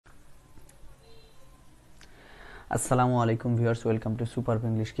আসসালামু আলাইকুম viewers, welcome to super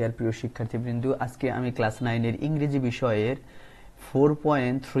English care. প্রিয় শিক্ষার্থীবৃন্দ, আজকে আমি ক্লাস 9 এর ইংরেজি বিষয়ের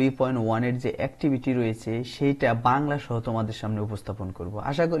 4.3.1 এর যে অ্যাক্টিভিটি রয়েছে সেইটা বাংলা সহ তোমাদের সামনে উপস্থাপন করব।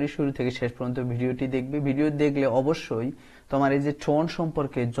 আশা করি শুরু থেকে শেষ পর্যন্ত ভিডিওটি দেখবে। ভিডিও দেখলে অবশ্যই তোমার এই যে টোন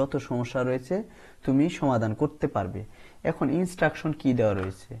সম্পর্কে যত সমস্যা রয়েছে তুমি সমাধান করতে পারবে। এখন ইনস্ট্রাকশন কি দেওয়া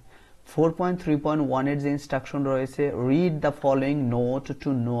রয়েছে? 4.3.1 এর যে ইনস্ট্রাকশন রয়েছে, read the following note to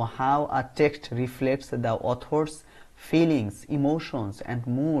know how a text reflects the author's feelings, emotions and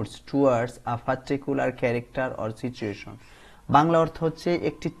moods towards a particular character or situation. Bangla অর্থ হচ্ছে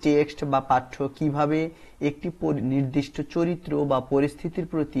একটি টেক্সট বা পাঠ্য কিভাবে একটি নির্দিষ্ট চরিত্র বা পরিস্থিতির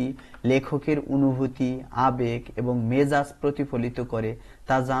প্রতি লেখকের অনুভূতি, আবেগ এবং মেজাজ প্রতিফলিত করে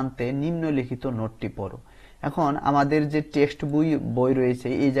তা জানতে নিম্নলিখিত নোটটি পড়ো। এখন আমাদের যে টেক্সট বই রয়েছে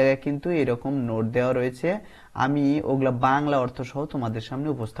এই জায়গায় কিন্তু এরকম নোট দেওয়া রয়েছে। আমি ওগুলা বাংলা অর্থ সহ তোমাদের সামনে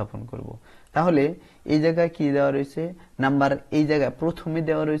উপস্থাপন করব। তাহলে এই জায়গায় কি দেওয়া রয়েছে? নাম্বার এই জায়গায় প্রথমে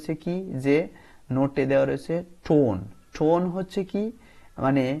দেওয়া রয়েছে কি, যে নোটে দেওয়া রয়েছে টোন। টোন হচ্ছে কি,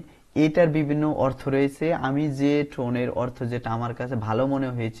 মানে এটার বিভিন্ন অর্থ রয়েছে। আমি যে টোনের অর্থ যেটা আমার কাছে ভালো মনে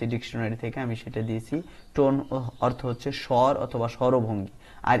হয়েছে ডিকশনারি থেকে আমি সেটা দিয়েছি। টোন অর্থ হচ্ছে স্বর অথবা স্বরভঙ্গি।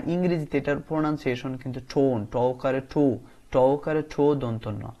 আর ইংরেজিতে এটার প্রোনাউন্সিয়েশন কিন্তু টোন, টকারে ঠো দন্ত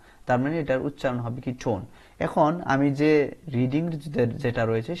ন, তার মানে এটার উচ্চারণ হবে কি টোন। এখন আমি যে রিডিং যেটা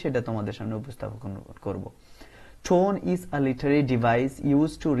রয়েছে সেটা তোমাদের সামনে উপস্থাপন করব। Tone is a literary device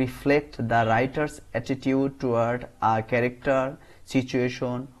used to reflect the writer's attitude toward a character,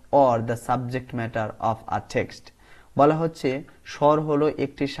 situation or the subject matter of a text. বলা হচ্ছে স্বর হলো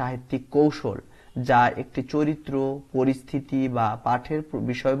একটি সাহিত্যিক কৌশল যা একটি চরিত্র, পরিস্থিতি বা পাঠের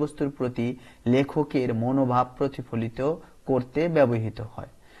বিষয়বস্তুর প্রতি লেখকের মনোভাব প্রতিফলিত করতে ব্যবহৃত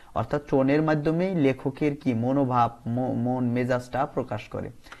হয়। অর্থাৎ টোনের মাধ্যমেই লেখকের কি মনোভাব, মন মেজাজটা প্রকাশ করে।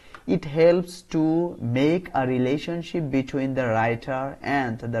 It helps to make a relationship between the writer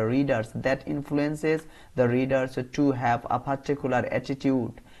and the readers that influences the readers to have a particular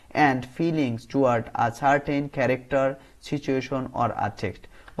attitude and feelings toward a certain character, situation or a text.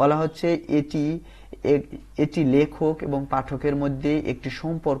 বলা হচ্ছে এটি লেখক এবং পাঠকের মধ্যে একটি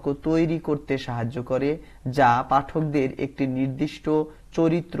সম্পর্ক তৈরি করতে সাহায্য করে যা পাঠকদের একটি নির্দিষ্ট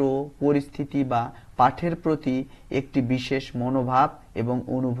চরিত্র, পরিস্থিতি বা পাঠের প্রতি একটি বিশেষ মনোভাব এবং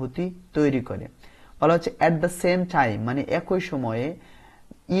অনুভূতি তৈরি করে। বলা হচ্ছে অ্যাট দ্য সেম টাইম, মানে একই সময়ে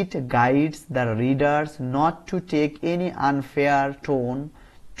ইট guides the readers not to take any unfair tone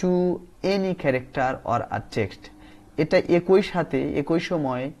to any character or a text. এটা একই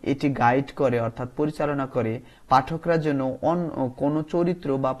সময় এটি গাইড করে অর্থাৎ পরিচালনা করে পাঠকরা যেন কোনো চরিত্র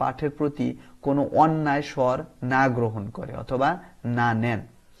বা পাঠের প্রতি কোনো অন্যায় স্বর না গ্রহণ করে অথবা না নেন।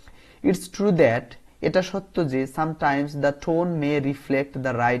 ইটস ট্রু দ্যাট, এটা সত্য যে sometimes the tone May reflect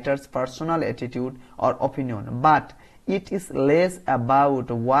the writers personal attitude or opinion, but it is less about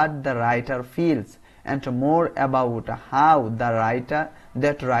what the writer feels and more about how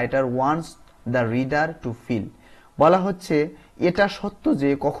that writer wants the reader to feel. বলা হচ্ছে এটা সত্য যে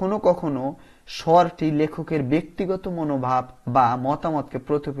কখনো কখনো স্বরটি লেখকের ব্যক্তিগত মনোভাব বা মতামতকে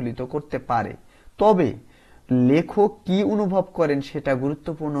প্রতিফলিত করতে পারে, তবে লেখক কি অনুভব করেন সেটা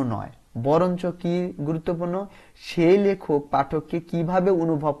গুরুত্বপূর্ণ নয়, বরঞ্চ কি গুরুত্বপূর্ণ, সেই লেখক পাঠককে কিভাবে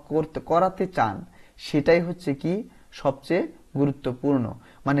অনুভব করাতে চান সেটাই হচ্ছে কি সবচেয়ে গুরুত্বপূর্ণ।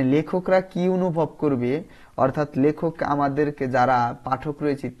 মানে লেখকরা কি অনুভব করবে, অর্থাৎ লেখক আমাদেরকে, যারা পাঠক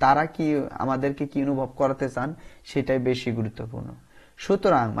রয়েছে তারা কি আমাদেরকে কি অনুভব করাতে চান সেটাই বেশি গুরুত্বপূর্ণ।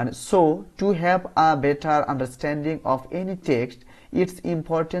 সুতরাং মানে to have a better understanding of any text it's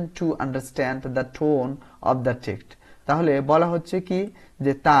important to understand the tone of the text. তাহলে বলা হচ্ছে কি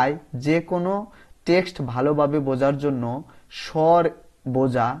যে তাই যে কোনো টেক্সট ভালোভাবে বোঝার জন্য স্বর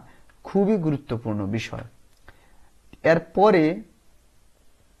বোঝা খুবই গুরুত্বপূর্ণ বিষয়। এরপরে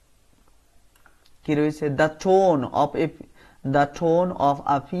কি রয়েছে? The tone of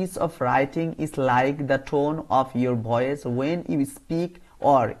a piece of writing is like the tone of your voice when you speak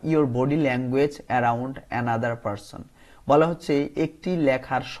or your body language around another person. বলা হচ্ছে একটি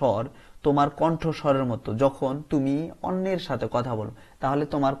লেখার স্বর তোমার কণ্ঠস্বরের মতো। যখন তুমি অন্যের সাথে কথা বলো তাহলে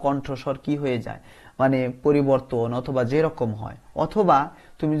তোমার কণ্ঠস্বর কি হয়ে যায়, মানে পরিবর্তন অথবা যেরকম হয়, অথবা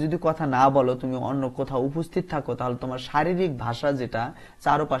তুমি যদি কথা না বলো, তুমি অন্য কোথাও উপস্থিত থাকো, তাহলে তোমার শারীরিক ভাষা যেটা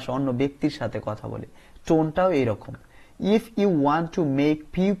চারপাশে অন্য ব্যক্তির সাথে কথা বলে, টোনটাও এইরকম। If you want to make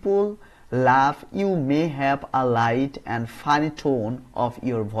people laugh, you may have a light and funny tone of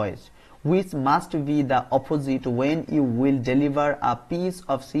your voice, which must be the opposite when you will deliver a piece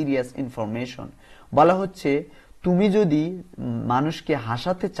of serious information. বলা হচ্ছে তুমি যদি মানুষকে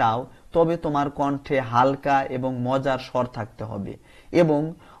হাসাতে চাও তবে তোমার কণ্ঠে হালকা এবং মজার স্বর থাকতে হবে, এবং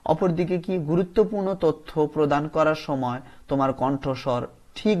অপরদিকে কি গুরুত্বপূর্ণ তথ্য প্রদান করার সময় তোমার কণ্ঠস্বর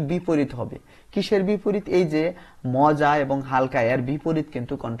ঠিক বিপরীত হবে। কিসের বিপরীত? এই যে মজা এবং হালকা, এর বিপরীত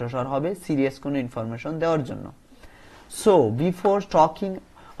কিন্তু কণ্ঠস্বর হবে সিরিয়াস কোনো ইনফরমেশন দেওয়ার জন্য। So before talking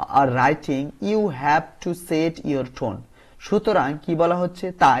R writing you have to set your tone. সুতরাং কি বলা হচ্ছে,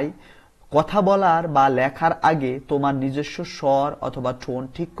 তাই কথা বলার বা লেখার আগে তোমার নিজস্ব স্বর অথবা টোন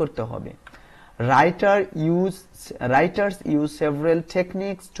ঠিক করতে হবে। Writers use several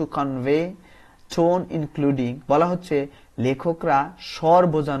techniques to convey tone including, বলা হচ্ছে লেখকরা স্বর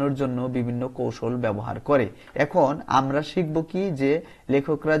বোঝানোর জন্য বিভিন্ন কৌশল ব্যবহার করে। এখন আমরা শিখব কি, যে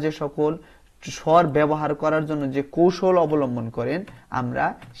লেখকরা যে সকল স্বর ব্যবহার করার জন্য যে কৌশল অবলম্বন করেন আমরা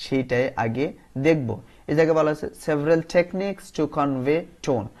সেইটাই আগে দেখব। এই জায়গায় বলা হচ্ছে several techniques to convey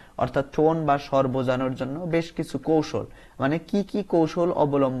tone, অর্থাৎ টোন বা স্বর বোঝানোর জন্য বেশ কিছু কৌশল, মানে কি কি কৌশল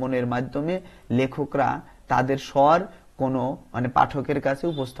অবলম্বনের মাধ্যমে লেখকরা তাদের স্বর কোনো মানে পাঠকের কাছে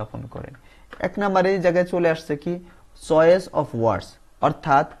উপস্থাপন করেন। এক নম্বরে এই জায়গায় চলে আসছে কি, চয়েস অফ ওয়ার্ডস,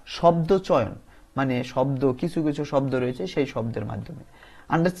 অর্থাৎ শব্দ চয়ন, মানে শব্দ কিছু কিছু শব্দ রয়েছে সেই শব্দের মাধ্যমে।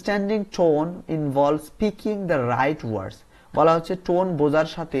 Understanding tone involve speaking the right words, বলা হচ্ছে টোন বোঝার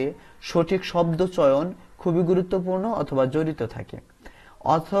সাথে সঠিক শব্দ চয়ন খুবই গুরুত্বপূর্ণ অথবা জড়িত থাকে।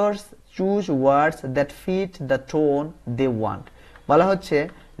 Authors choose words that fit the tone they want, বলা হচ্ছে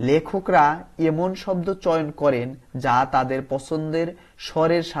লেখকরা এমন শব্দ চয়ন করেন যা তাদের পছন্দের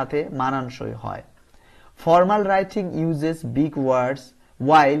স্বরের সাথে মানানসই হয়। Formal writing uses big words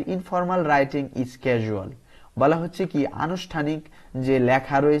while informal writing is casual, বলা হচ্ছে কি আনুষ্ঠানিক যে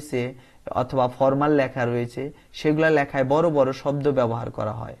লেখা রয়েছে অথবা ফর্মাল লেখা রয়েছে সেগুলা লেখায় বড় বড় শব্দ ব্যবহার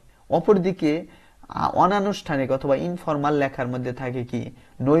করা হয়। অপরদিকে অনানুষ্ঠানিক অথবা ইনফর্মাল লেখার মধ্যে থাকে কি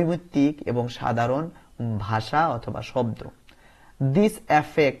নৈমিত্তিক এবং সাধারণ ভাষা অথবা শব্দ। This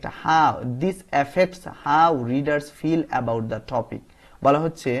affects how readers feel about the topic, বলা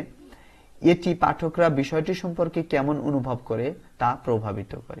হচ্ছে এটি পাঠকরা বিষয়টি সম্পর্কে কেমন অনুভব করে তা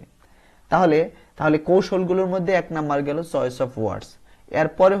প্রভাবিত করে। তাহলে কৌশলগুলোর মধ্যে এক নাম্বার গেল চয়েস অফ ওয়ার্ডস,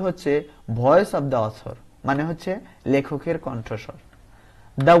 এরপরে হচ্ছে ভয়েস অফ দ্য অথর, মানে হচ্ছে লেখকের কণ্ঠস্বর।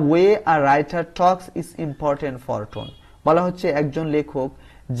 The way a writer talks is important for tone, বলা হচ্ছে একজন লেখক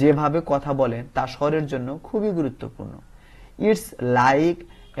যেভাবে কথা বলেন তা স্বরের জন্য খুবই গুরুত্বপূর্ণ। It's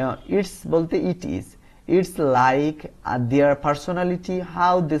like their personality,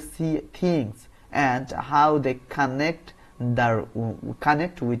 how they see things and how they connect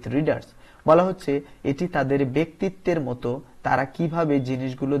with readers, বলা হচ্ছে এটি তাদের ব্যক্তিত্বের মতো, তারা কিভাবে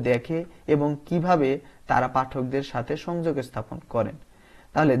জিনিসগুলো দেখে এবং কিভাবে তারা পাঠকদের সাথে সংযোগ স্থাপন করেন।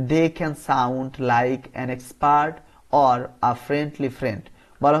 তাহলে they can sound like an expert or a friendly friend,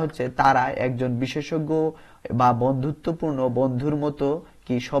 বলা হচ্ছে তারা একজন বিশেষজ্ঞ বা বন্ধুত্বপূর্ণ বন্ধুর মতো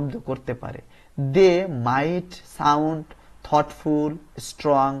কি শব্দ করতে পারে। they might sound thoughtful,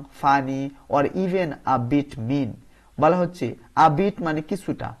 strong, funny or even a bit mean, বলা হচ্ছে a bit মানে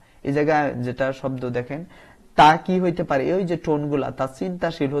কিছুটা, এই জায়গায় যেটা শব্দ দেখেন তা কি হইতে পারে, ওই যে টোনগুলা তা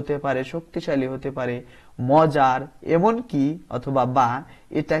চিন্তাশীল হতে পারে, শক্তিশালী হতে পারে, মজার এমন কি অথবা বা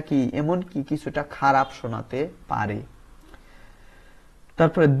এটা কি এমন কি কিছুটা খারাপ শোনাতে পারে।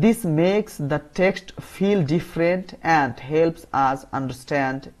 তারপরে this makes the text feel different and helps us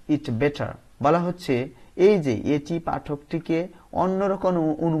understand it better, বলা হচ্ছে এই যে এটি পাঠকটিকে অন্যরকম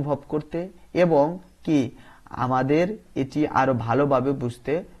অনুভব করতে এবং কি আমাদের এটি আরো ভালোভাবে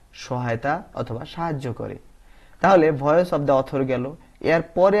বুঝতে সহায়তা অথবা সাহায্য করে। তাহলে ভয়েস অফ দ্য অথর গেল, এর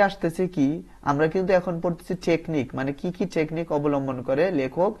পরে আসতেছে কি আমরা কিন্তু এখন পড়তেছি টেকনিক, মানে কি কি টেকনিক অবলম্বন করে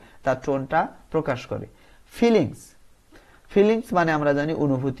লেখক তার টোনটা প্রকাশ করে। ফিলিংস মানে আমরা জানি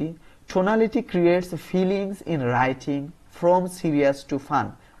অনুভূতি। Tonality creates feelings in writing from serious two fun,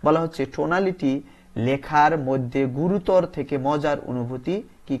 বলা হচ্ছে টোনালিটি লেখার মধ্যে গুরুতর থেকে মজার অনুভূতি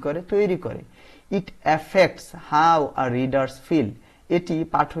কি করে তৈরি করে। ইট effects how a readers feel, এটি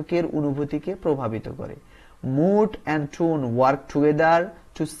পাঠকের অনুভূতিকে প্রভাবিত করে। Mood and tone work together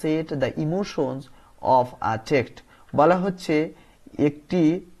to set the emotions of a text, বলা হচ্ছে একটি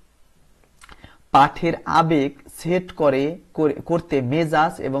পাঠের আবেগ সেট করতে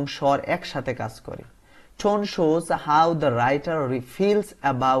মেজাজ এবং স্বর একসাথে কাজ করে। Tone shows how the writer feels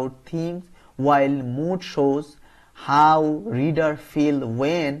about things while mood shows how reader feel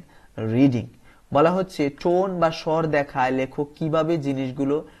when reading, বলা হচ্ছে টোন বা স্বর দেখায় লেখক কিভাবে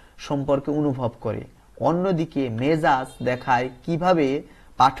জিনিসগুলো সম্পর্কে অনুভব করে, অন্যদিকে মেজাজ দেখায় কিভাবে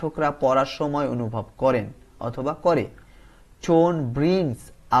পাঠকরা পড়ার সময় অনুভব করেন অথবা করে। Tone brings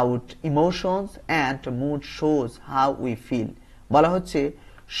out emotions and mood shows how we feel, বলা হচ্ছে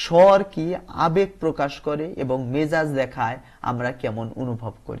স্বর কি আবেগ প্রকাশ করে এবং মেজাজ দেখায় আমরা কেমন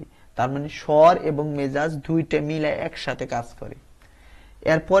অনুভব করি। তার মানে স্বর এবং মেজাজ দুইটা মিলে একসাথে কাজ করে।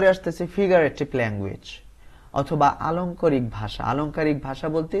 এরপরে আসতেছে ফিগারেটিভ ল্যাঙ্গুয়েজ অথবা আলংকারিক ভাষা। আলংকারিক ভাষা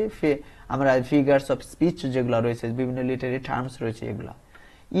বলতে আমরা ফিগার্স অফ স্পিচ যেগুলো রয়েছে, বিভিন্ন লিটারি টার্মস রয়েছে এগুলা।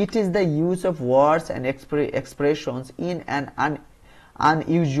 It is the use of words and expressions in an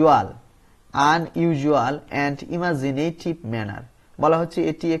unusual and imaginative manner। বলা হচ্ছে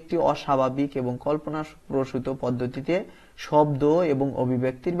এটি একটি অস্বাভাবিক এবং কল্পনাপ্রসূত পদ্ধতিতে শব্দ এবং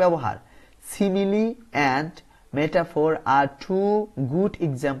অভিব্যক্তির ব্যবহার। Simile and metaphor are two good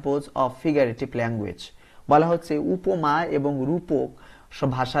examples of figurative language। বলা হচ্ছে উপমা এবং রূপক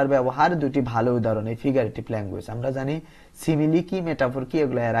ভাষার ব্যবহার দুটি ভালো উদাহরণ এই ফিগারেটিভ ল্যাঙ্গুয়েজ। আমরা জানি সিমিলি কি, মেটাফোর কি,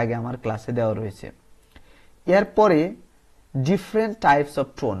 এগুলো এর আগে আমার ক্লাসে দেওয়া রয়েছে। এরপরে ডিফারেন্ট টাইপস অফ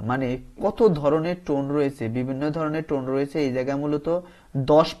টোন, মানে কত ধরনের টোন রয়েছে, বিভিন্ন ধরনের টোন রয়েছে। এই জায়গায় মূলত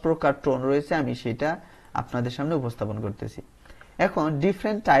 10 প্রকার টোন রয়েছে, আমি সেটা আপনাদের সামনে উপস্থাপন করতেছি। এখন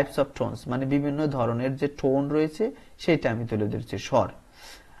ডিফারেন্ট টাইপস অফ টোনস মানে বিভিন্ন ধরনের যে টোন রয়েছে সেটা আমি তুলে ধরছি। স্বর।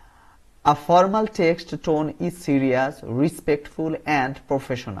 A formal text tone is serious, respectful and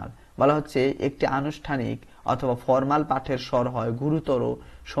professional। বলা হচ্ছে একটি আনুষ্ঠানিক অথবা ফরমাল পাঠের স্বর হয় গুরুতর,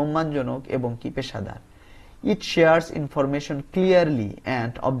 সম্মানজনক এবং কি পেশাদার। It shares information clearly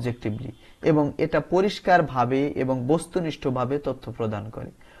and objectively। এবং এটা পরিষ্কারভাবে এবং বস্তুনিষ্ঠভাবে তথ্য প্রদান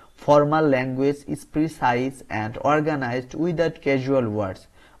করে। Formal language is precise and organized without casual words।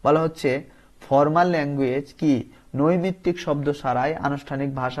 বলা হচ্ছে ফরমাল ল্যাঙ্গুয়েজ কি, নৈমিত্তিক শব্দ ছাড়াই আনুষ্ঠানিক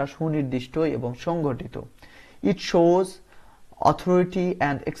ভাষা সুনির্দিষ্ট এবং সংগঠিত। It shows authority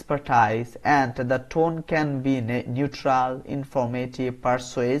and expertise and the tone can be neutral, informative,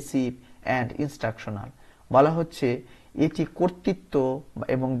 persuasive and instructional। বলা হচ্ছে এটি কর্তৃত্ব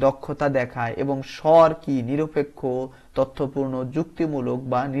এবং দক্ষতা দেখায় এবং স্বর কি নিরপেক্ষ, তথ্যপূর্ণ, যুক্তিমূলক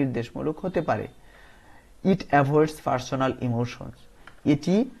বা নির্দেশমূলক হতে পারে। It avoids personal emotions।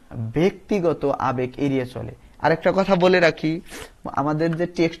 এটি ব্যক্তিগত আবেগ এড়িয়ে চলে। আরেকটা কথা বলে রাখি, আমাদের যে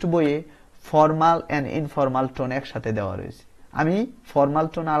টেক্সট বইয়ে ফর্মাল এন্ড ইনফর্মাল টোন একসাথে দেওয়া রয়েছে। আমি ফর্মাল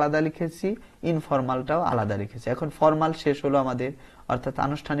টোন আলাদা লিখেছি, ইনফর্মালটাও আলাদা লিখেছি। এখন ফর্মাল শেষ হলো আমাদের, অর্থাৎ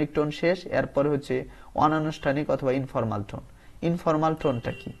আনুষ্ঠানিক টোন শেষ, এরপরে হচ্ছে অনানুষ্ঠানিক অথবা ইনফর্মাল টোন। ইনফর্মাল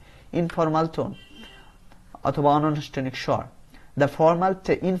টোনটা কি? ইনফর্মাল টোন অথবা অনানুষ্ঠানিক স্বর। The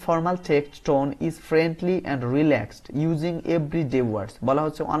informal text tone is friendly and relaxed using everyday words। বলা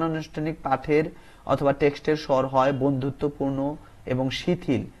হচ্ছে অনানুষ্ঠানিক পাঠের অথবা টেক্সটের স্বর হয় বন্ধুত্বপূর্ণ এবং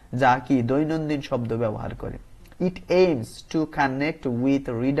শিথিল, যা কি দৈনন্দিন শব্দ ব্যবহার করে। It aims to connect with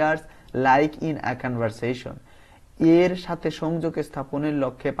readers like in a conversation। এর সাথে সংযোগ স্থাপনের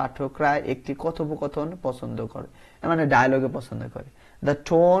লক্ষ্যে পাঠকরা একটি কথোপকথন পছন্দ করে, মানে ডায়লগে পছন্দ করে। The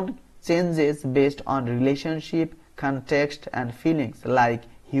tone changes based on relationship, context and feelings like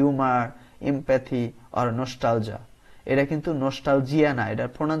humor, empathy or nostalgia। এটা কিন্তু নস্টালজিয়া না,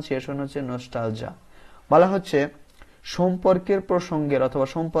 এটার প্রোনাউন্সিয়েশন হচ্ছে নস্টালজা। বলা হচ্ছে সম্পর্কের প্রসঙ্গের অথবা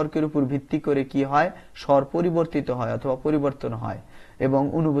সম্পর্কের উপর ভিত্তি করে কি হয়, স্বর পরিবর্তিত হয় অথবা পরিবর্তন হয় এবং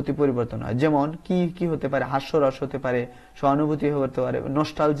অনুভূতি পরিবর্তন হয়। যেমন কি কি হতে পারে, হাস্যরস হতে পারে, সহানুভূতি হতে পারে,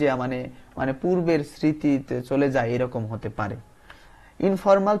 নস্টালজিয়া মানে পূর্বের স্মৃতিতে চলে যায়, এরকম হতে পারে।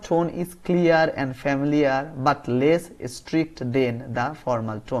 Informal tone is clear and familiar but less strict than the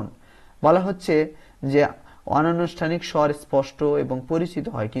formal tone। বলা হচ্ছে যে অনানুষ্ঠানিক স্বর স্পষ্ট এবং পরিচিত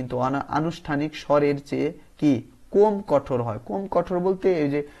হয়, কিন্তু আনুষ্ঠানিক স্বরের চেয়ে কি কম কঠোর হয়। কম কঠোর বলতে এই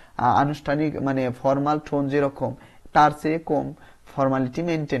যে আনুষ্ঠানিক মানে ফর্মাল টোন যেরকম, তার চেয়ে কম ফর্মালিটি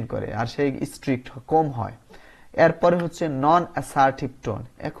মেনটেন করে, আর সেই স্ট্রিক্ট কম হয়। এরপরে হচ্ছে নন অ্যাসার্টিভ টোন।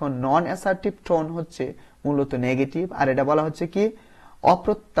 এখন নন অ্যাসার্টিভ টোন হচ্ছে মূলত নেগেটিভ, আর এটা বলা হচ্ছে কি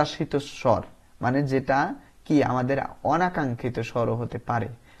অপ্রত্যাশিত স্বর, মানে যেটা কি আমাদের অনাকাঙ্ক্ষিত স্বরও হতে পারে।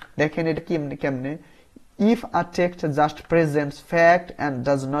 দেখেন এটা কেমনে, if a text just presents fact and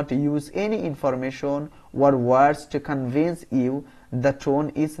does not use any information or words to convince you, the tone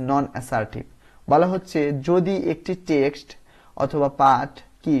is non-assertive। বলা হচ্ছে যদি একটি টেক্সট অথবা পাঠ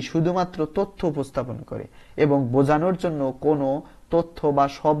কি শুধুমাত্র তথ্য উপস্থাপন করে এবং বোঝানোর জন্য কোনো তথ্য বা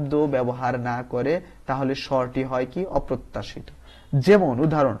শব্দ ব্যবহার না করে, তাহলে স্বরটি হয় কি অপ্রত্যাশিত। যেমন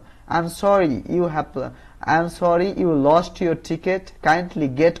উদাহরণ, I'm sorry you lost your ticket, kindly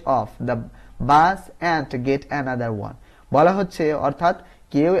get off the bus and get another one। বলা হচ্ছে অর্থাৎ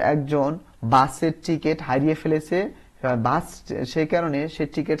কেউ একজন বাসের টিকিট হারিয়ে ফেলেছে, বাস সেই কারণে সে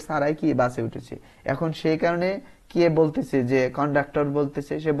টিকিট ছাড়াই কি বাসে উঠেছে। এখন সেই কারণে কে বলতেছে, যে কন্ডাক্টর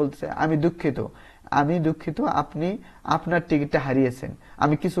বলতেছে, সে বলতেছে আমি দুঃখিত আপনি আপনার টিকিটটা হারিয়েছেন,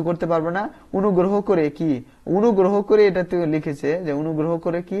 আমি কিছু করতে পারবো না, অনুগ্রহ করে এটাতে লিখেছে যে অনুগ্রহ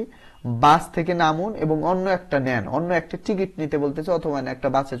করে কি বাস থেকে নামুন এবং অন্য একটা নেন, অন্য একটা টিকিট নিতে বলতেছে, অথবা একটা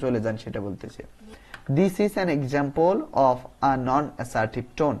বাসে চলে যান সেটা বলতেছে। This is an example of a non assertive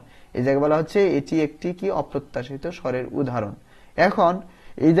tone. এই জায়গায় বলা হচ্ছে এটি একটি কি অপ্রত্যাশিত স্বরের উদাহরণ। এখন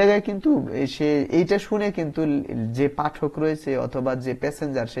এই জায়গায় কিন্তু সে এইটা শুনে কিন্তু যে পাঠক রয়েছে অথবা যে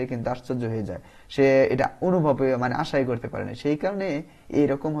প্যাসেঞ্জার সে কিন্তু আশ্চর্য হয়ে যায়, সে এটা অনুভবে মানে আশাই করতে পারে না। সেই কারণে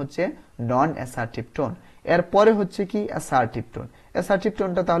এইরকম হচ্ছে নন অ্যাসার্টিভ টোন। এরপরে হচ্ছে কি অ্যাসার্টিভ টোন। অ্যাসার্টিভ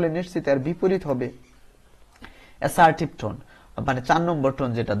টোনটা তাহলে নিশ্চিত এর বিপরীত হবে। অ্যাসার্টিভ টোন মানে 4 নম্বর টোন,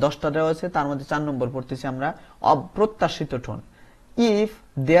 যেটা 10টা দেওয়া আছে তার মধ্যে 4 নম্বর পড়তেছি আমরা, অপ্রত্যাশিত tone. If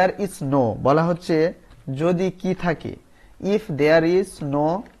there is no, বলা হচ্ছে যদি কি থাকে, ইফ দেয়ার ইজ নো,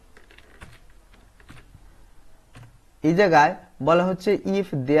 এই জায়গায় বলা হচ্ছে if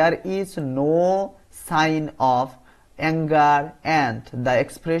there is no sign of anger and the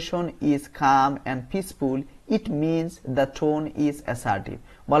expression is come and peaceful, it means the tone is assertive.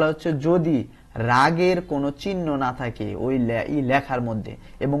 বলা হচ্ছে যদি রাগের কোনো চিহ্ন না থাকে ওই লেখার মধ্যে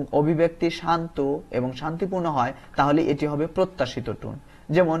এবং অভিব্যক্তি শান্ত এবং শান্তিপূর্ণ হয়, তাহলে এটি হবে প্রত্যাশিত টোন।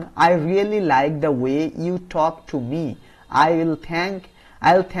 যেমন I really like the way you talk to me, I will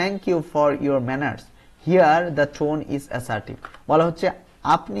thank you for your manners, here the tone is assertive. বলা হচ্ছে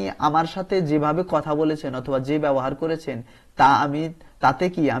আপনি আমার সাথে যেভাবে কথা বলেছেন অথবা যে ব্যবহার করেছেন তাতে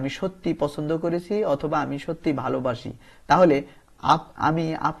কি আমি সত্যি পছন্দ করেছি অথবা আমি সত্যি ভালোবাসি, তাহলে আমি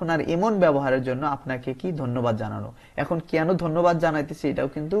আপনার এমন ব্যবহারের জন্য আপনাকে কি ধন্যবাদ জানানো। এখন কেন ধন্যবাদ জানাইতেছি এটাও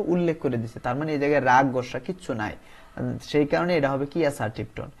কিন্তু উল্লেখ করে দিচ্ছে, তার মানে এই জায়গায় রাগ গোসা কিচ্ছু নাই, সেই কারণে এটা হবে কি অ্যাসার্টিভ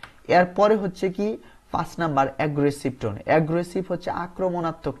টোন। এরপরে হচ্ছে কি 5 নাম্বার অ্যাগ্রেসিভ টোন। অ্যাগ্রেসিভ হচ্ছে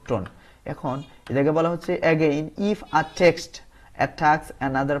আক্রমণাত্মক টোন। এখন এই জায়গায় বলা হচ্ছে again if a text attacks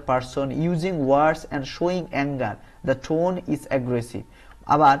another person using words and showing anger, the tone is aggressive.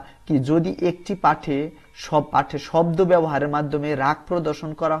 আবার কি যদি একটি পাঠে শব্দ ব্যবহারের মাধ্যমে রাগ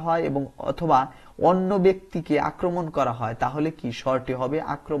প্রদর্শন করা হয় এবং অথবা অন্য ব্যক্তিকে আক্রমণ করা হয়, তাহলে কি স্বরটি হবে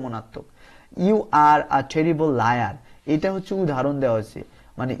আক্রমণাত্মক। You R a terrible liar, এটা হচ্ছে উদাহরণ দেওয়া হয়েছে,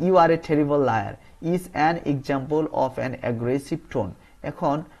 মানে you R a terrible liar is an example of an aggressive tone.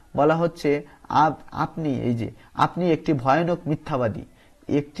 এখন বলা হচ্ছে আপনি একটি ভয়ানক মিথ্যাবাদী,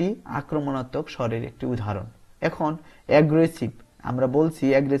 একটি আক্রমণাত্মক স্বরের একটি উদাহরণ। এখন অ্যাগ্রেসিভ আমরা বলছি,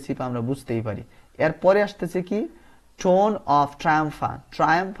 অ্যাগ্রেসিভ আমরা বুঝতেই পারি। এরপরে আসতেছে কি টোন অফ ট্রায়াম্ফান্ট।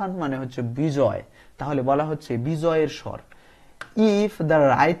 ট্রায়াম্ফান্ট মানে হচ্ছে বিজয়, তাহলে বলা হচ্ছে বিজয়ের স্বর। If the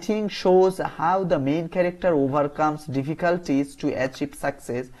writing shows how the main character ওভারকামস difficulties to achieve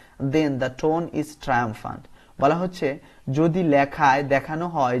success, then the tone is ট্রায়াম্ফান্ট। বলা হচ্ছে যদি লেখায় দেখানো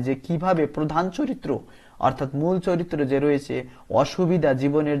হয় যে কিভাবে প্রধান চরিত্র অর্থাৎ মূল চরিত্র যে রয়েছে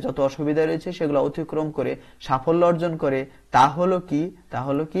জীবনের যত অসুবিধা রয়েছে সেগুলো অতিক্রম করে সাফল্য অর্জন করে, তা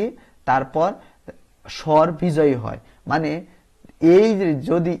হলো কি তারপর স্বর বিজয়ী হয়। মানে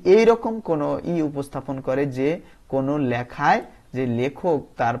যদি এইরকম কোন উপস্থাপন করে যে কোন লেখায় যে লেখক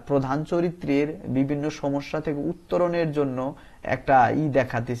তার প্রধান চরিত্রের বিভিন্ন সমস্যা থেকে উত্তরণের জন্য একটা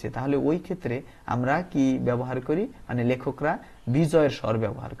দেখাতেছে, তাহলে ওই ক্ষেত্রে আমরা কি ব্যবহার করি, মানে লেখকরা বিজয়ের স্বর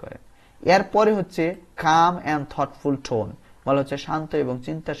ব্যবহার করে। এরপরে হচ্ছে কাম অ্যান্ড থটফুল টোন, বলা হচ্ছে শান্ত এবং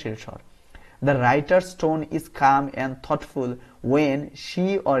চিন্তাশীল স্বর। The writers tone is come and thoughtful when she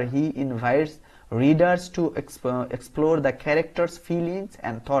or he invites readers to explore the characters feelings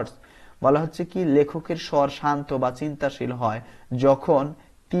and thoughts. বলা হচ্ছে কি লেখকের স্বর শান্ত বা চিন্তাশীল হয় যখন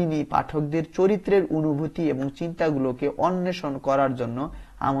তিনি পাঠকদের চরিত্রের অনুভূতি এবং চিন্তাগুলোকে অন্বেষণ করার জন্য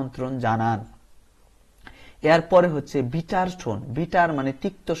আমন্ত্রণ জানান। এরপরে হচ্ছে বিটার টোন। বিটার মানে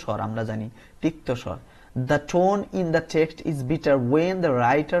তিক্ত স্বর, আমরা জানি তিক্ত স্বর। The tone in the text is bitter when the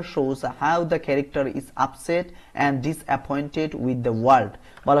writer shows how the character is upset and disappointed with the world.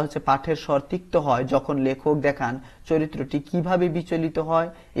 বলা হচ্ছে পাঠের স্বর তিক্ত হয় যখন লেখক দেখান চরিত্রটি কিভাবে বিচলিত হয়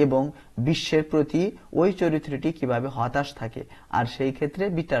এবং বিশ্বের প্রতি ওই চরিত্রটি কিভাবে হতাশ থাকে, আর সেই ক্ষেত্রে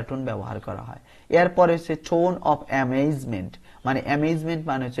বিটার টোন ব্যবহার করা হয়। এরপরে হচ্ছে টোন অফ অ্যামেজমেন্ট, মানে অ্যামেজমেন্ট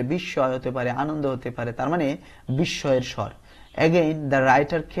মানে হচ্ছে বিস্ময় হতে পারে, আনন্দ হতে পারে, তার মানে বিস্ময়ের স্বর। Again, the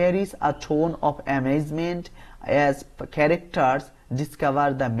writer carries a tone of amazement as characters discover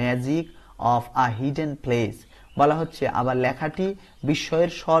the magic of a hidden place. বলা হচ্ছে আবার লেখাটি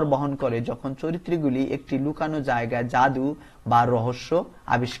বিস্ময়ের স্বর বহন করে যখন চরিত্রগুলি একটি লুকানো জায়গায় জাদু বা রহস্য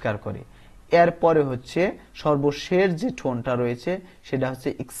আবিষ্কার করে। এরপরে হচ্ছে সর্বশেষ যে টোনটা রয়েছে সেটা হচ্ছে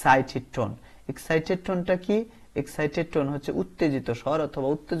এক্সাইটেড টোন। এক্সাইটেড টোনটা কি? এক্সাইটেড টোন হচ্ছে উত্তেজিত স্বর অথবা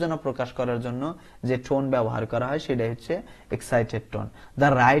উত্তেজনা প্রকাশ করার জন্য যে টোন ব্যবহার করা হয় সেটাই হচ্ছে excited tone. The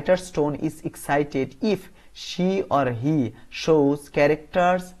writers tone is excited if she or he shows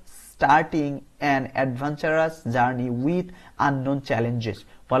characters starting an adventurous journey with unknown challenges.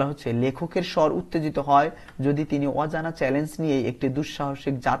 বলা হচ্ছে লেখকের স্বর উত্তেজিত হয় যদি তিনি অজানা চ্যালেঞ্জ নিয়ে একটি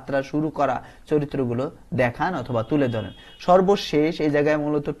দুঃসাহসিক যাত্রা শুরু করা চরিত্রগুলো দেখান অথবা তুলে ধরেন। সর্বশেষ এই জায়গায়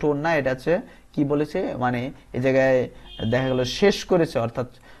মূলত টোন না, এটা হচ্ছে কি বলেছে, মানে এই জায়গায় দেখা গেল শেষ করেছে, অর্থাৎ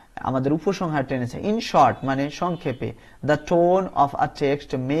আমাদের উপসংহার টেনেছে। ইন শর্ট মানে সংক্ষেপে, the tone of a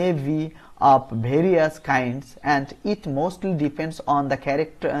text may be of various kinds and it mostly depends on the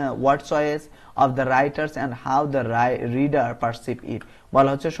character word choice of the writers and how the reader perceive it. বলা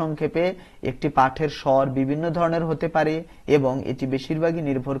হচ্ছে সংক্ষেপে একটি পাঠের স্বর বিভিন্ন ধরনের হতে পারে এবং এটি বেশিরভাগই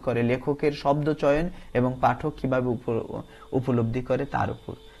নির্ভর করে লেখকের শব্দ চয়ন এবং পাঠক কিভাবে উপলব্ধি করে তার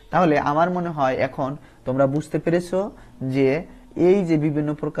উপর। তাহলে আমার মনে হয় এখন তোমরা বুঝতে পেরেছো যে এই যে বিভিন্ন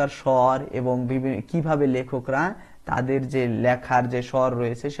প্রকার স্বর এবং কিভাবে লেখকরা তাদের যে লেখার যে স্বর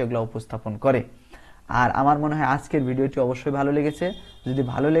রয়েছে সেগুলো উপস্থাপন করে। আর আমার মনে হয় আজকের ভিডিওটি অবশ্যই ভালো লেগেছে। যদি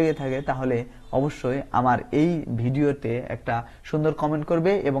ভালো লেগে থাকে তাহলে অবশ্যই আমার এই ভিডিওতে একটা সুন্দর কমেন্ট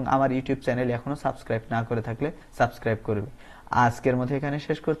করবে এবং আমার ইউটিউব চ্যানেল এখনো সাবস্ক্রাইব না করে থাকলে সাবস্ক্রাইব করবে। আজকের মতো এখানে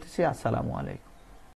শেষ করতেছি। আসসালামু আলাইকুম।